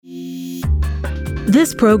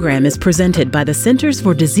This program is presented by the Centers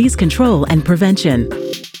for Disease Control and Prevention.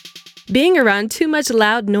 Being around too much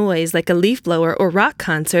loud noise like a leaf blower or rock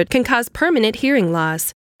concert can cause permanent hearing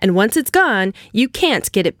loss, and once it's gone, you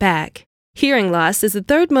can't get it back. Hearing loss is the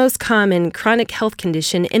third most common chronic health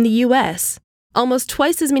condition in the U.S. Almost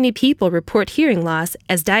twice as many people report hearing loss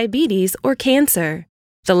as diabetes or cancer.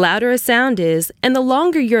 The louder a sound is, and the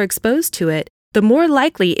longer you're exposed to it, the more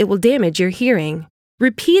likely it will damage your hearing.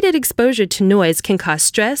 Repeated exposure to noise can cause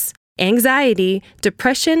stress, anxiety,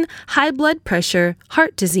 depression, high blood pressure,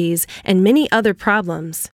 heart disease, and many other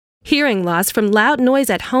problems. Hearing loss from loud noise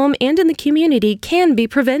at home and in the community can be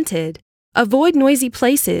prevented. Avoid noisy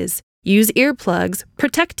places. Use earplugs,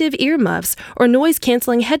 protective earmuffs, or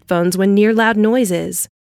noise-canceling headphones when near loud noises.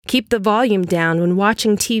 Keep the volume down when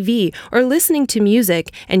watching TV or listening to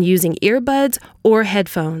music and using earbuds or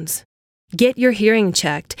headphones. Get your hearing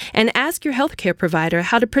checked and ask your healthcare provider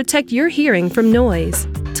how to protect your hearing from noise.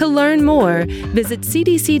 To learn more, visit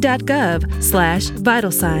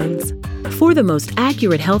cdc.gov/vital signs. For the most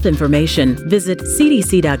accurate health information, visit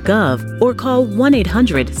cdc.gov or call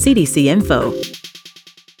 1-800-CDC-INFO.